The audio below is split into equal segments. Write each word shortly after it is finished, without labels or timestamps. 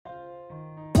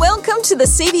Welcome to the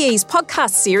CVE's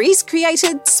podcast series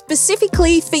created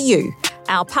specifically for you,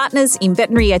 our partners in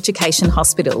veterinary education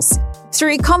hospitals.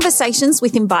 Through conversations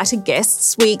with invited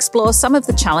guests, we explore some of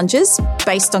the challenges,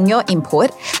 based on your input,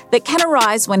 that can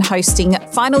arise when hosting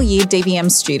final year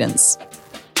DVM students.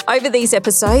 Over these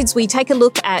episodes, we take a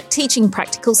look at teaching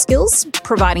practical skills,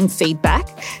 providing feedback,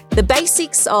 the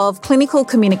basics of clinical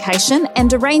communication,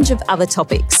 and a range of other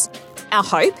topics. Our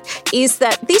hope is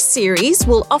that this series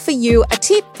will offer you a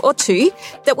tip or two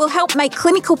that will help make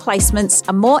clinical placements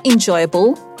a more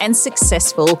enjoyable and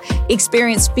successful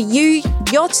experience for you,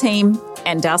 your team,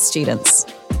 and our students.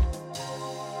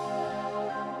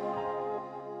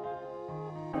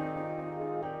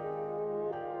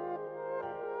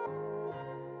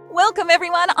 Welcome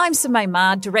everyone, I'm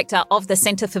Sanaa, Director of the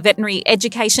Centre for Veterinary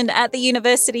Education at the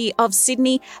University of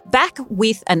Sydney, back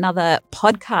with another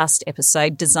podcast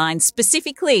episode designed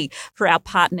specifically for our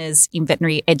partners in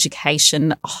veterinary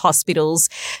education hospitals.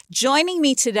 Joining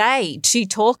me today to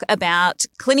talk about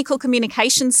clinical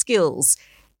communication skills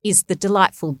is the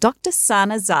delightful Dr.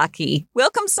 Sanaa Zaki.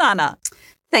 Welcome, Sanaa.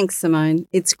 Thanks, Simone.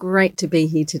 It's great to be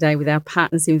here today with our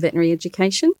partners in veterinary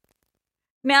education.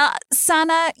 Now,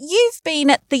 Sanaa, you've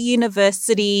been at the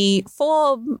university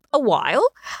for a while,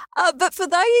 but for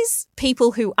those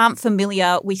people who aren't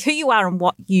familiar with who you are and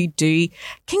what you do,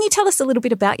 can you tell us a little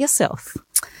bit about yourself?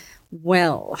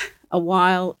 Well, a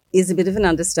while is a bit of an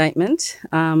understatement.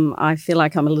 I feel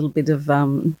like I'm a little bit of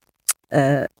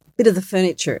the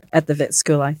furniture at the vet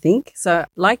school, I think. So,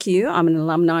 like you, I'm an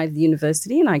alumni of the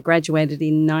university and I graduated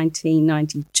in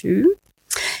 1992.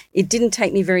 It didn't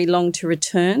take me very long to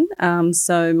return,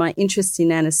 so my interest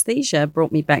in anaesthesia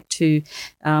brought me back to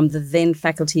the then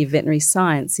Faculty of Veterinary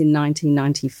Science in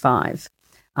 1995.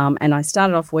 And I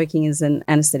started off working as an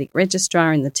anaesthetic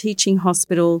registrar in the teaching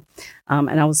hospital,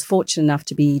 and I was fortunate enough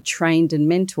to be trained and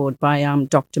mentored by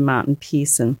Dr. Martin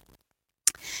Pearson.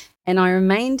 And I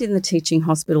remained in the teaching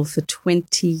hospital for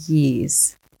 20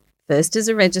 years. First as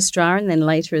a registrar and then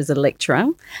later as a lecturer.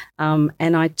 And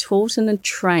I taught and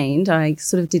trained, I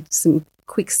sort of did some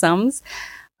quick sums,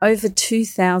 over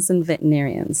 2,000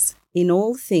 veterinarians in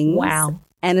all things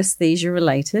anaesthesia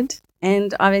related.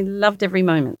 And I loved every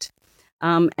moment.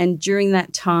 And during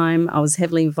that time, I was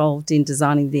heavily involved in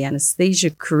designing the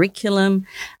anaesthesia curriculum.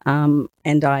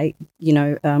 And I,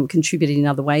 contributed in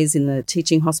other ways in the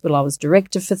teaching hospital. I was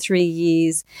director for 3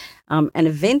 years. And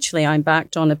eventually I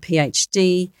embarked on a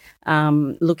PhD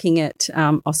looking at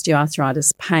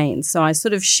osteoarthritis pain. So I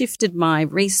sort of shifted my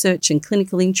research and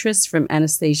clinical interests from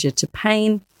anaesthesia to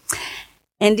pain.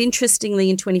 And interestingly,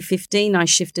 in 2015, I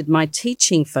shifted my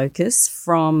teaching focus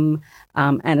from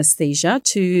anaesthesia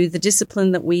to the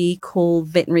discipline that we call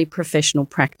veterinary professional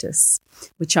practice,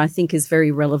 which I think is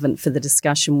very relevant for the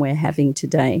discussion we're having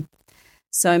today.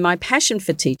 So my passion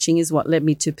for teaching is what led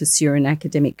me to pursue an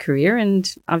academic career,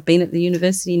 and I've been at the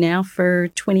university now for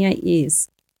 28 years.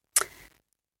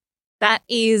 That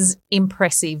is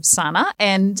impressive, Sanaa,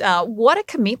 and what a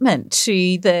commitment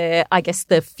to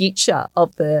the future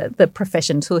of the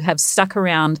profession, to have stuck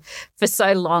around for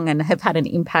so long and have had an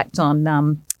impact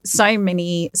on so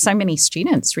many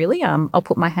students. Really, I'll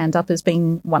put my hand up as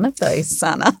being one of those,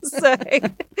 Sanaa. So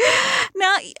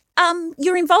now,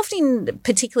 you're involved in,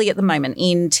 particularly at the moment,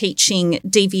 in teaching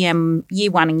DVM Year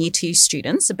 1 and Year 2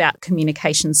 students about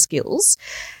communication skills.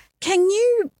 Can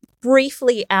you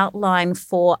briefly outline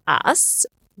for us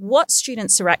what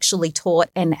students are actually taught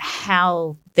and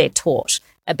how they're taught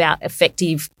about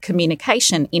effective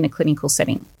communication in a clinical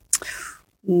setting?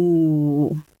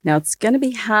 Ooh, now it's going to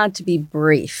be hard to be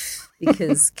brief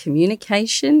because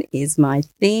communication is my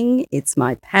thing, it's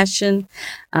my passion,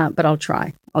 but I'll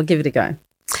try. I'll give it a go.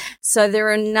 So there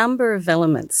are a number of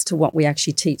elements to what we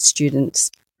actually teach students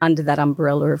under that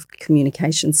umbrella of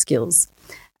communication skills.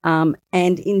 And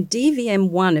in DVM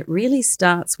 1, it really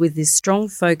starts with this strong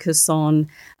focus on,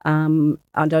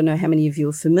 I don't know how many of you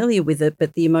are familiar with it,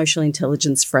 but the emotional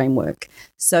intelligence framework.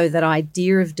 So that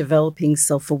idea of developing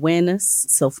self-awareness,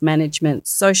 self-management,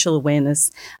 social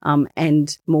awareness,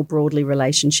 and more broadly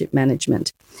relationship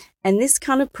management. And this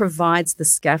kind of provides the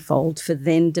scaffold for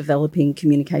then developing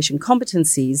communication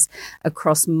competencies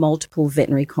across multiple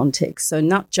veterinary contexts. So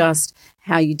not just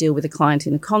how you deal with a client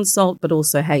in a consult, but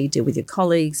also how you deal with your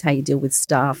colleagues, how you deal with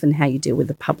staff, and how you deal with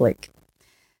the public.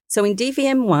 So in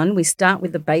DVM 1, we start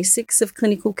with the basics of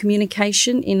clinical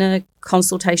communication in a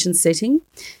consultation setting.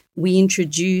 We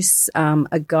introduce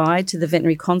a guide to the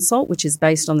veterinary consult, which is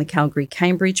based on the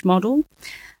Calgary-Cambridge model.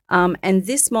 And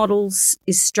this model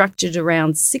is structured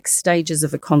around 6 stages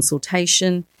of a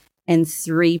consultation and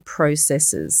 3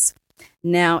 processes.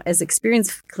 Now, as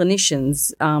experienced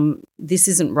clinicians, this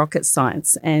isn't rocket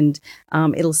science, and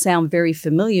it'll sound very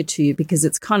familiar to you because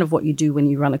it's kind of what you do when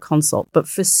you run a consult. But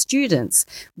for students,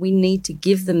 we need to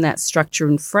give them that structure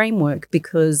and framework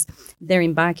because they're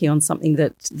embarking on something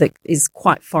that is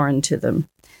quite foreign to them.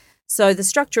 So the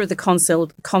structure of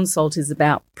the consult is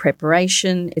about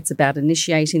preparation. It's about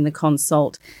initiating the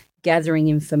consult, gathering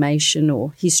information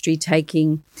or history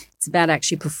taking. It's about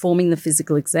actually performing the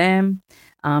physical exam.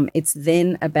 It's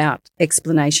then about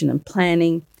explanation and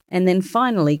planning, and then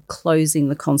finally closing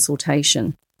the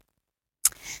consultation.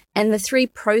 And the three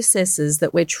processes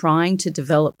that we're trying to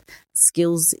develop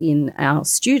skills in our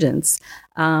students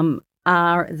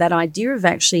are that idea of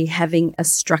actually having a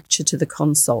structure to the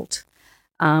consult.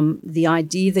 The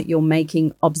idea that you're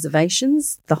making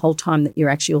observations the whole time that you're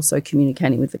actually also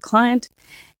communicating with the client,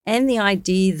 and the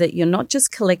idea that you're not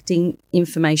just collecting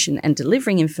information and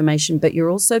delivering information, but you're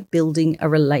also building a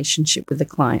relationship with the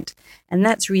client. And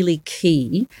that's really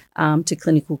key to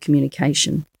clinical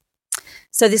communication.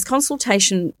 So this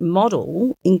consultation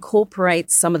model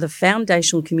incorporates some of the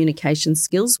foundational communication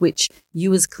skills which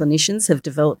you as clinicians have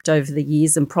developed over the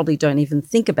years and probably don't even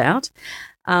think about.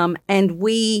 And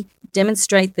we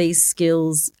demonstrate these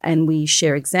skills and we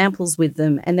share examples with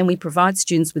them, and then we provide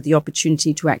students with the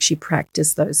opportunity to actually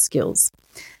practice those skills.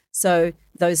 So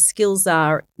those skills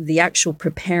are the actual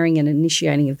preparing and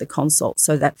initiating of the consult,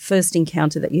 so that first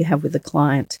encounter that you have with the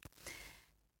client.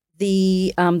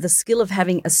 The skill of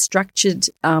having a structured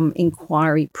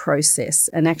inquiry process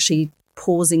and actually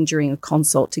pausing during a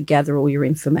consult to gather all your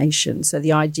information. So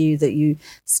the idea that you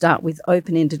start with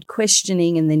open-ended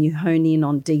questioning and then you hone in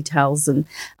on details and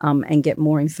get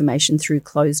more information through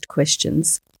closed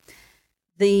questions.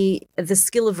 The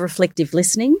skill of reflective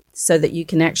listening, so that you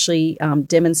can actually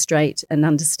demonstrate an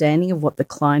understanding of what the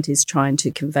client is trying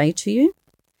to convey to you.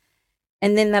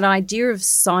 And then that idea of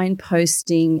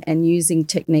signposting and using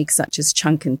techniques such as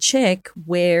chunk and check,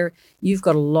 where you've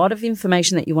got a lot of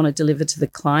information that you want to deliver to the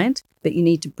client, but you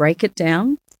need to break it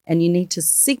down and you need to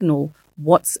signal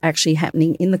what's actually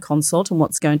happening in the consult and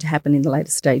what's going to happen in the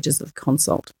later stages of the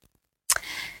consult.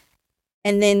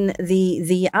 And then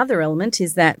the other element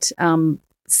is that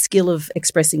skill of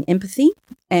expressing empathy,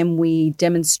 and we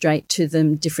demonstrate to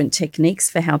them different techniques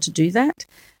for how to do that.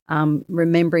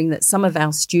 Remembering that some of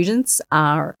our students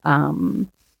come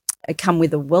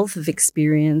with a wealth of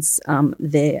experience,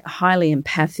 they're highly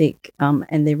empathic,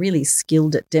 and they're really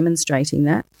skilled at demonstrating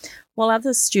that, while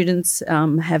other students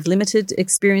have limited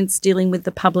experience dealing with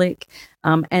the public,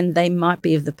 and they might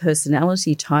be of the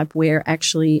personality type where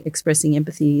actually expressing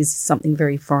empathy is something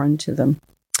very foreign to them.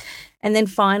 And then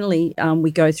finally,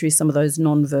 we go through some of those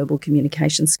non-verbal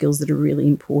communication skills that are really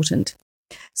important.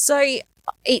 So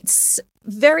it's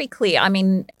very clear. I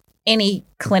mean, any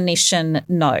clinician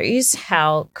knows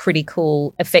how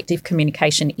critical effective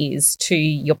communication is to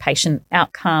your patient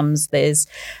outcomes. There's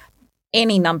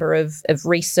any number of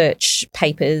research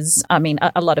papers, I mean,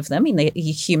 a lot of them in the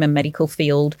human medical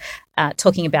field,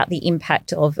 talking about the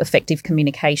impact of effective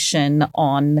communication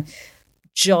on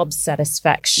job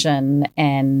satisfaction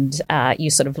and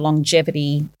your sort of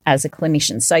longevity as a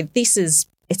clinician. So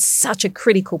it's such a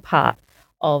critical part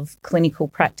of clinical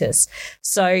practice.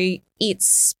 So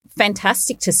it's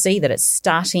fantastic to see that it's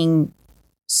starting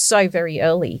so very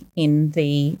early in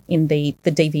the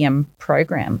DVM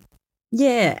program.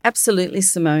 Yeah, absolutely,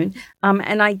 Simone.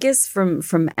 And I guess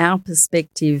from our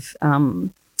perspective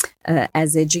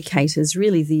as educators,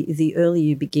 really the earlier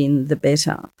you begin, the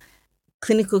better.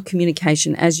 Clinical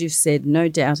communication, as you've said, no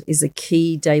doubt is a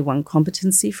key day one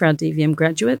competency for our DVM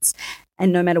graduates,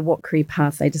 and no matter what career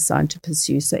path they decide to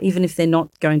pursue. So even if they're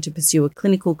not going to pursue a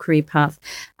clinical career path,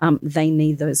 they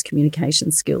need those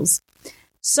communication skills.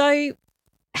 So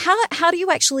how do you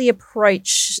actually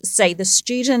approach, say, the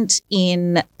student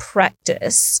in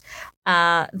practice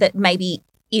that maybe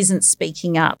isn't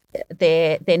speaking up?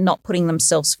 They're not putting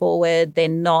themselves forward. They're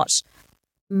not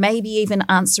maybe even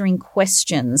answering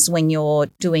questions when you're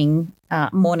doing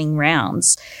morning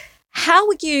rounds. How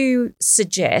would you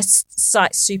suggest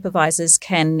site supervisors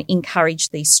can encourage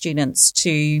these students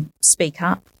to speak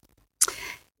up?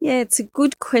 Yeah, it's a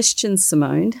good question,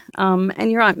 Simone.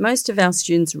 And you're right, most of our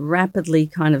students rapidly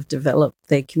kind of develop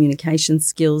their communication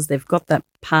skills. They've got that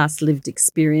past lived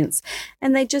experience,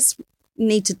 and they just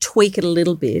need to tweak it a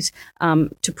little bit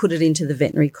to put it into the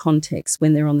veterinary context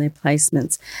when they're on their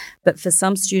placements. But for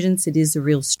some students, it is a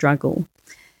real struggle.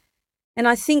 And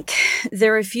I think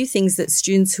there are a few things that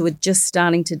students who are just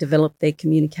starting to develop their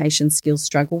communication skills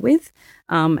struggle with.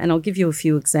 And I'll give you a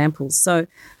few examples. So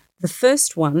The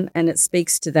first one, and it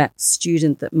speaks to that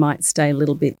student that might stay a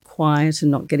little bit quiet and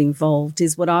not get involved,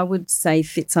 is what I would say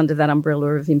fits under that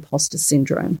umbrella of imposter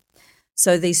syndrome.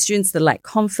 So these students that lack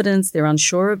confidence, they're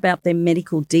unsure about their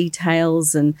medical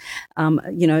details and,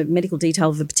 medical detail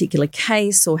of a particular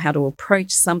case or how to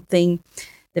approach something.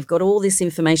 They've got all this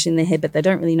information in their head, but they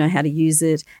don't really know how to use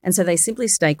it. And so they simply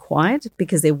stay quiet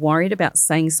because they're worried about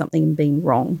saying something and being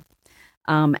wrong.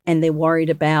 And they're worried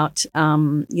about,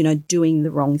 doing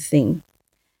the wrong thing.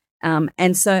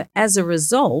 And so as a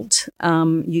result,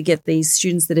 you get these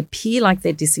students that appear like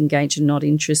they're disengaged and not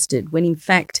interested, when in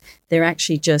fact they're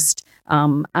actually just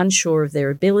unsure of their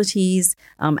abilities,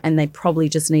 and they probably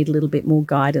just need a little bit more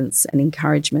guidance and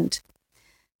encouragement.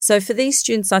 So for these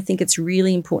students, I think it's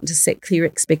really important to set clear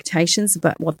expectations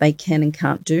about what they can and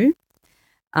can't do,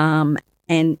 and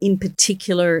in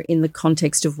particular in the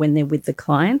context of when they're with the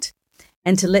client,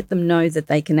 and to let them know that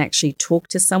they can actually talk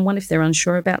to someone if they're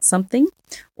unsure about something,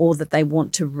 or that they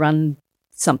want to run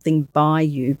something by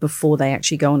you before they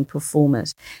actually go and perform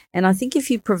it. And I think if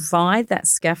you provide that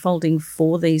scaffolding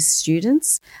for these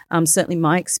students, certainly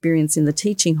my experience in the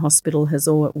teaching hospital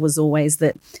was always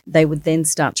that they would then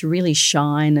start to really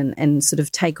shine and sort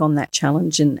of take on that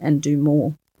challenge and do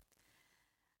more.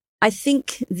 I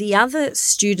think the other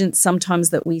students sometimes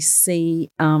that we see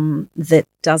that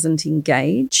doesn't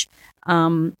engage,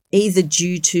 either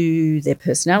due to their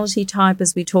personality type,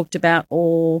 as we talked about,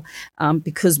 or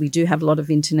because we do have a lot of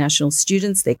international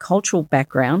students, their cultural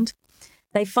background,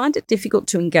 they find it difficult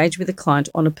to engage with a client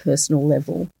on a personal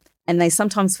level. And they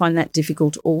sometimes find that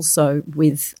difficult also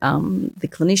with the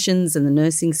clinicians and the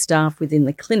nursing staff within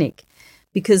the clinic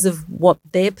because of what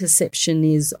their perception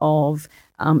is of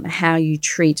how you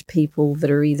treat people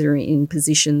that are either in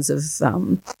positions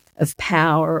of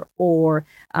power or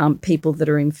people that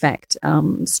are in fact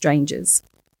strangers.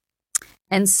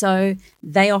 And so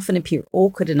they often appear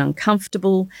awkward and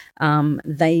uncomfortable.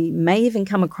 They may even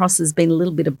come across as being a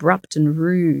little bit abrupt and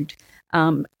rude,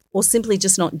 or simply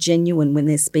just not genuine when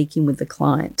they're speaking with the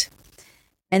client.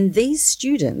 And these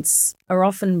students are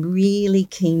often really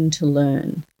keen to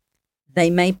learn. They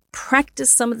may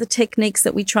practice some of the techniques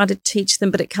that we try to teach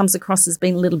them, but it comes across as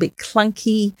being a little bit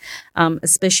clunky,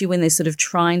 especially when they're sort of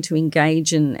trying to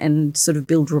engage and sort of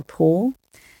build rapport.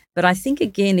 But I think,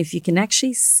 again, if you can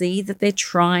actually see that they're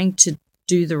trying to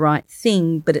do the right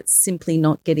thing, but it's simply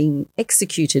not getting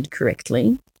executed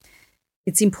correctly,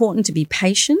 it's important to be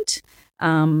patient,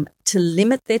 to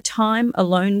limit their time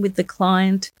alone with the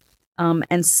client,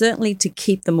 and certainly to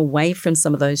keep them away from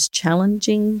some of those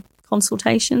challenging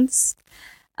consultations,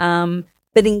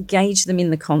 but engage them in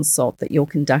the consult that you're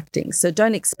conducting. So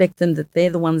don't expect them that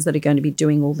they're the ones that are going to be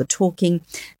doing all the talking,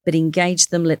 but engage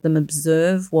them, let them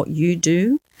observe what you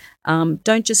do.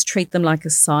 Don't just treat them like a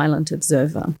silent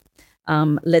observer.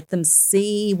 Let them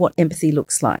see what empathy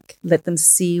looks like. Let them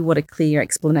see what a clear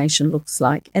explanation looks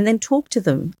like. And then talk to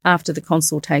them after the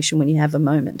consultation when you have a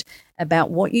moment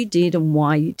about what you did and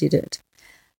why you did it.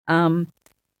 And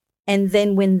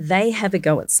then when they have a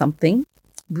go at something,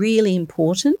 really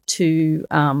important to,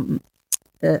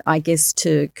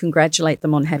 to congratulate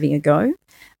them on having a go,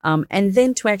 and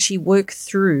then to actually work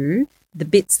through the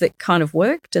bits that kind of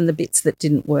worked and the bits that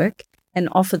didn't work, and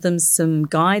offer them some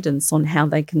guidance on how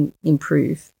they can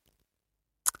improve.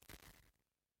 I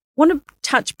want to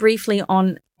touch briefly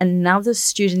on another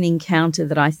student encounter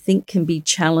that I think can be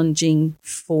challenging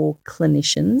for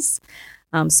clinicians.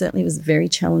 Certainly it was very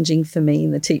challenging for me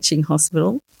in the teaching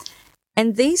hospital.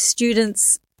 And these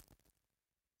students,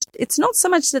 it's not so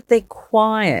much that they're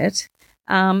quiet,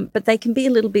 but they can be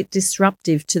a little bit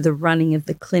disruptive to the running of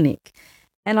the clinic.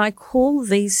 And I call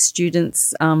these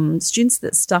students students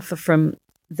that suffer from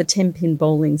the 10-pin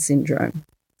bowling syndrome.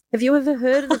 Have you ever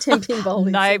heard of the 10-pin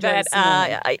bowling syndrome?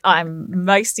 No, but I'm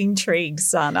most intrigued,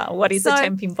 Sanaa. What is the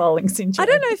 10-pin bowling syndrome? I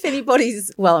don't know if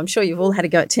anybody's, well, I'm sure you've all had a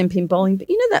go at 10-pin bowling, but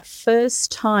you know that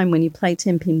first time when you play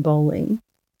 10-pin bowling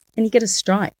and you get a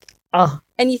strike? Oh,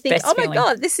 and you think, oh, my feeling.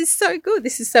 God, this is so good.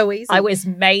 This is so easy. I was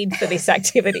made for this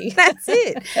activity. That's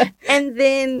it. And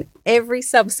then every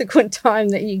subsequent time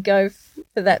that you go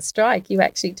for that strike, you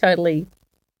actually totally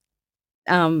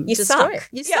you destroy it.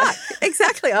 You suck.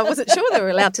 Exactly. I wasn't sure they were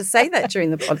allowed to say that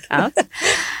during the podcast.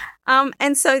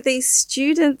 And so these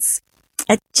students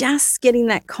are just getting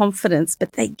that confidence,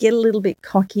 but they get a little bit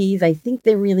cocky. They think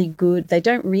they're really good. They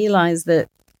don't realise that,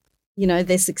 you know,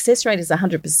 their success rate is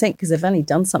 100% because they've only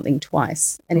done something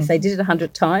twice. And if they did it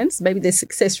 100 times, maybe their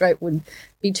success rate would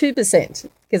be 2%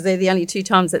 because they're the only 2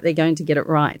 times that they're going to get it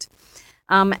right.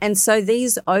 And so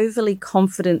these overly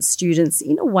confident students,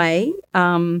 in a way,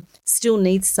 still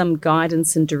need some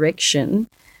guidance and direction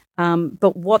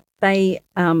But what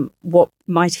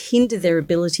might hinder their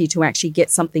ability to actually get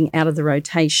something out of the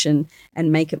rotation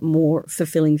and make it more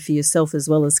fulfilling for yourself as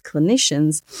well as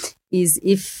clinicians is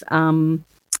if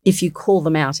you call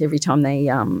them out every time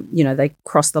they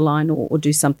cross the line or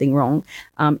do something wrong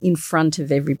in front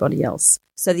of everybody else.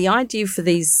 So the idea for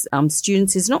these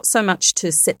students is not so much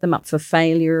to set them up for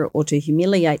failure or to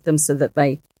humiliate them so that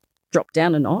they drop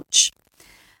down a notch.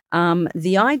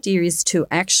 The idea is to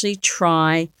actually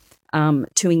try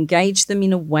to engage them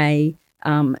in a way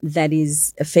that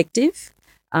is effective,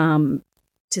 to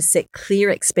set clear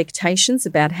expectations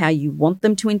about how you want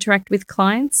them to interact with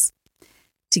clients,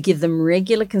 to give them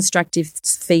regular constructive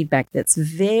feedback that's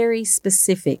very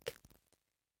specific,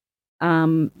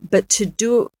 but to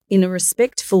do it in a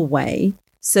respectful way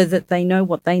so that they know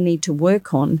what they need to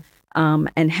work on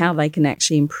and how they can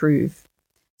actually improve.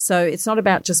 So it's not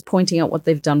about just pointing out what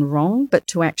they've done wrong, but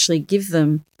to actually give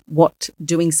them what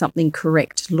doing something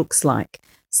correct looks like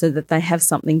so that they have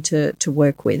something to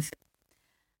work with.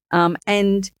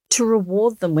 And to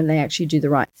reward them when they actually do the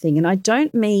right thing. And I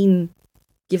don't mean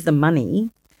give them money.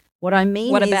 What I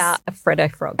mean What is... about a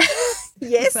Freddo frog?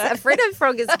 Yes, a Freddo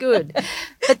frog is good.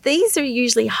 But these are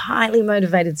usually highly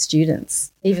motivated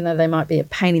students, even though they might be a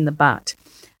pain in the butt.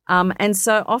 And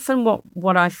so often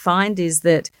what I find is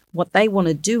that what they want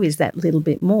to do is that little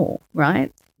bit more,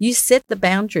 right? You set the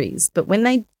boundaries, but when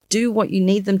they do what you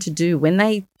need them to do, when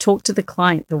they talk to the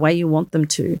client the way you want them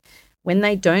to, when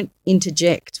they don't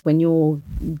interject when you're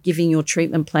giving your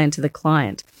treatment plan to the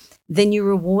client, then you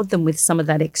reward them with some of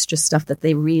that extra stuff that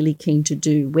they're really keen to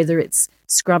do, whether it's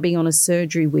scrubbing on a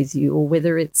surgery with you or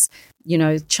whether it's,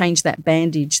 change that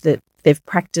bandage that they've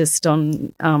practiced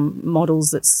on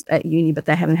models that's at uni but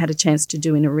they haven't had a chance to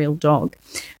do in a real dog.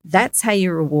 That's how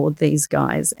you reward these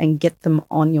guys and get them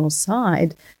on your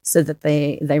side so that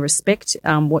they respect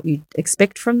what you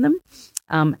expect from them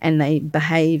and they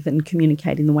behave and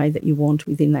communicate in the way that you want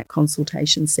within that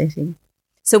consultation setting.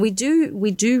 So we do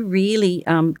really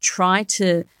try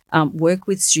to work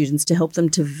with students to help them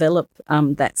develop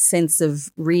that sense of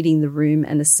reading the room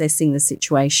and assessing the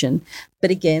situation.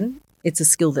 But again, it's a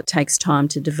skill that takes time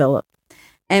to develop.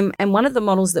 And one of the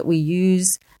models that we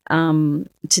use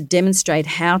to demonstrate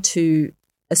how to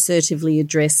assertively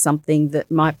address something that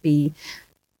might be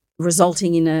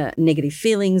resulting in a negative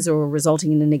feelings or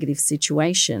resulting in a negative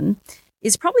situation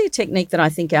is probably a technique that I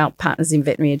think our partners in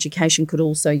veterinary education could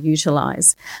also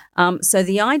utilise. So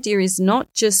the idea is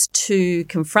not just to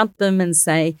confront them and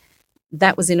say,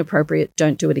 that was inappropriate,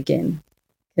 don't do it again.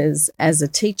 Because as a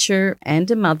teacher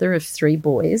and a mother of 3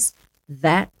 boys,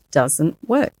 that doesn't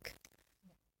work.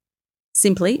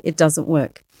 Simply, it doesn't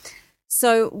work.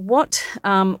 So what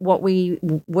we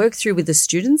work through with the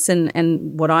students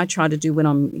and what I try to do when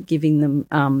I'm giving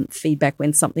them feedback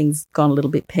when something's gone a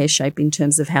little bit pear-shaped in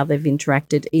terms of how they've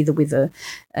interacted either with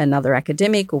another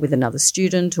academic or with another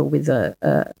student or with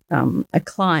a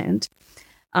client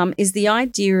is the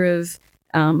idea of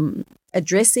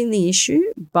addressing the issue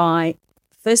by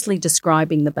firstly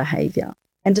describing the behaviour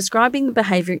and describing the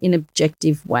behaviour in an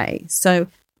objective way. So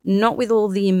not with all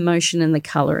the emotion and the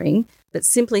colouring, but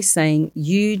simply saying,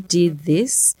 you did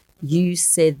this, you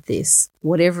said this,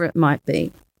 whatever it might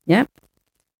be. Yeah.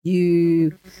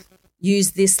 You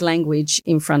use this language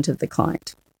in front of the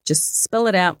client. Just spell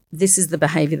it out. This is the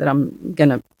behaviour that I'm going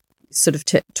to sort of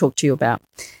talk to you about.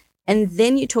 And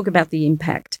then you talk about the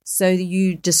impact. So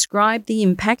you describe the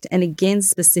impact and again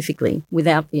specifically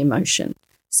without the emotion.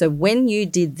 So when you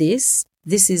did this,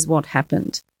 this is what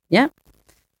happened. Yeah.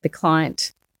 The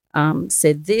client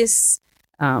said this.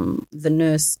 The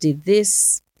nurse did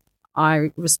this,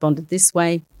 I responded this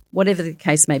way, whatever the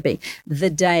case may be.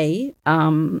 The day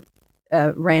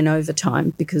ran over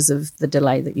time because of the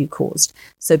delay that you caused.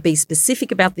 So be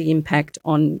specific about the impact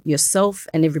on yourself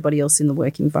and everybody else in the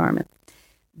work environment.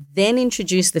 Then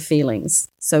introduce the feelings.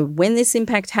 So when this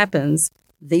impact happens,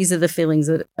 these are the feelings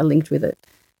that are linked with it.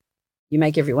 You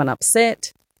make everyone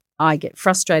upset. I get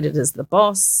frustrated as the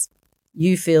boss.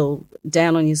 You feel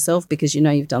down on yourself because you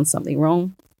know you've done something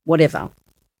wrong, whatever.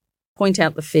 Point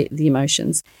out the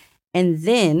emotions. And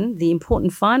then the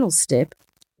important final step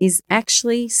is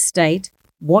actually state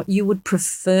what you would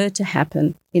prefer to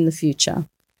happen in the future.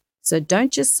 So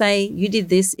don't just say, you did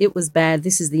this, it was bad,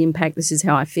 this is the impact, this is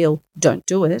how I feel, don't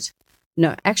do it.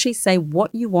 No, actually say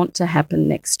what you want to happen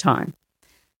next time.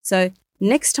 So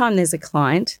next time there's a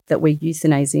client that we're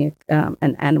euthanizing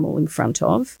an animal in front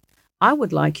of, I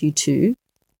would like you to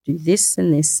do this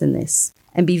and this and this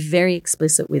and be very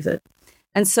explicit with it.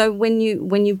 And so when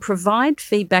you provide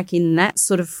feedback in that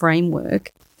sort of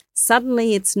framework,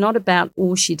 Suddenly it's not about,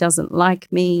 oh, she doesn't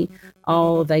like me,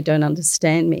 oh, they don't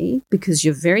understand me, because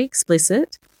you're very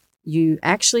explicit. You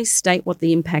actually state what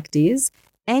the impact is,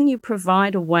 and you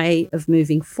provide a way of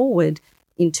moving forward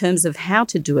in terms of how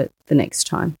to do it the next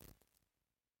time.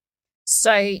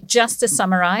 So just to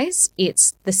summarize,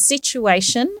 it's the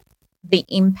situation, the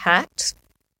impact,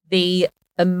 the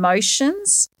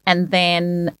emotions, and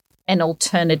then an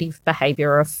alternative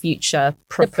behaviour or future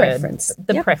preferred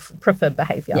preferred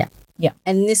behaviour. Yeah.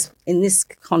 And in this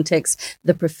context,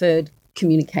 the preferred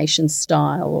communication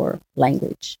style or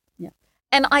language. Yeah.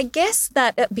 And I guess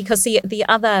that because the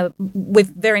other, we've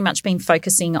very much been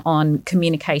focusing on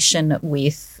communication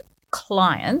with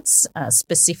clients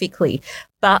specifically,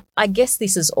 but I guess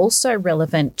this is also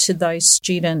relevant to those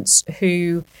students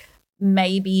who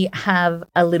maybe have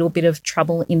a little bit of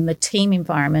trouble in the team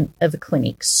environment of a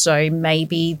clinic. So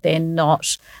maybe they're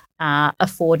not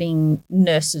affording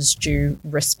nurses due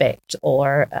respect,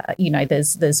 or,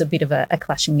 there's a bit of a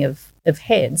clashing of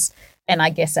heads. And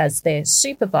I guess as their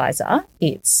supervisor,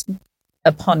 it's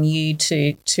upon you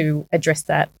to address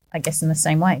that, I guess, in the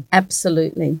same way.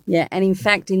 Absolutely. Yeah. And in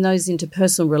fact, in those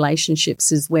interpersonal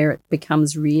relationships is where it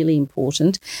becomes really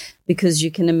important, because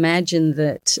you can imagine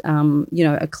that,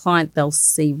 a client they'll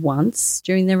see once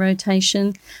during their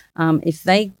rotation. If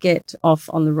they get off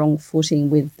on the wrong footing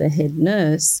with the head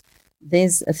nurse,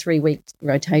 there's a 3-week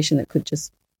rotation that could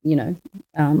just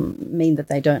mean that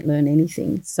they don't learn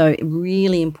anything. So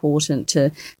really important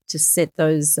to set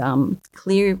those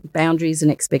clear boundaries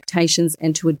and expectations,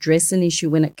 and to address an issue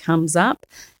when it comes up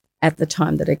at the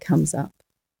time that it comes up.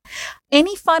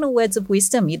 Any final words of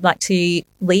wisdom you'd like to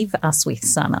leave us with,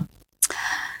 Sanaa?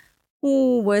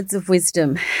 Oh, words of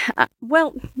wisdom.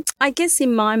 Well, I guess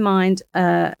in my mind,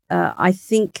 I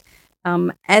think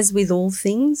as with all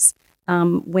things,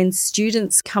 when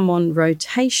students come on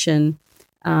rotation,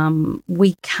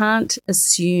 we can't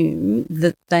assume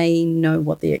that they know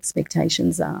what the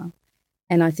expectations are.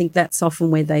 And I think that's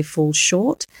often where they fall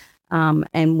short,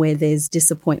 and where there's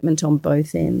disappointment on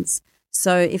both ends.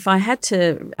 So if I had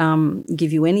to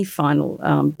give you any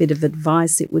final bit of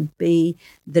advice, it would be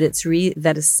that it's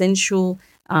that essential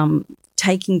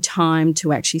taking time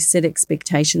to actually set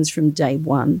expectations from day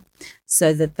one,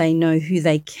 so that they know who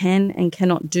they can and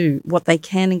cannot do, what they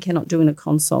can and cannot do in a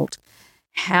consult,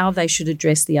 how they should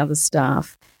address the other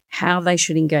staff, how they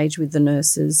should engage with the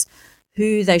nurses,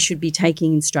 who they should be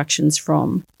taking instructions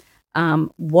from,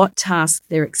 what tasks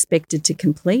they're expected to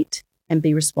complete and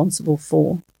be responsible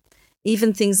for.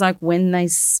 Even things like when they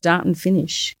start and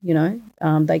finish,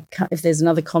 if there's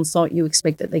another consult, you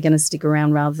expect that they're going to stick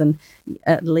around rather than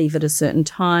leave at a certain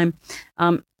time.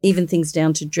 Even things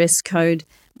down to dress code.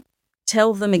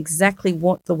 Tell them exactly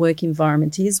what the work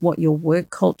environment is, what your work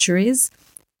culture is,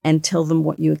 and tell them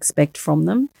what you expect from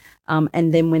them.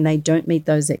 And then when they don't meet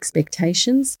those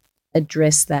expectations,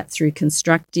 address that through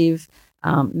constructive,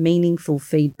 meaningful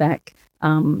feedback,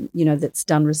 that's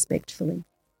done respectfully.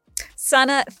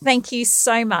 Sanaa, thank you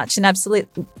so much. An absolute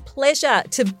pleasure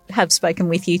to have spoken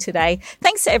with you today.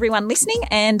 Thanks to everyone listening,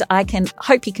 and I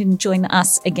hope you can join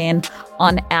us again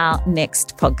on our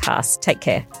next podcast. Take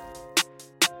care.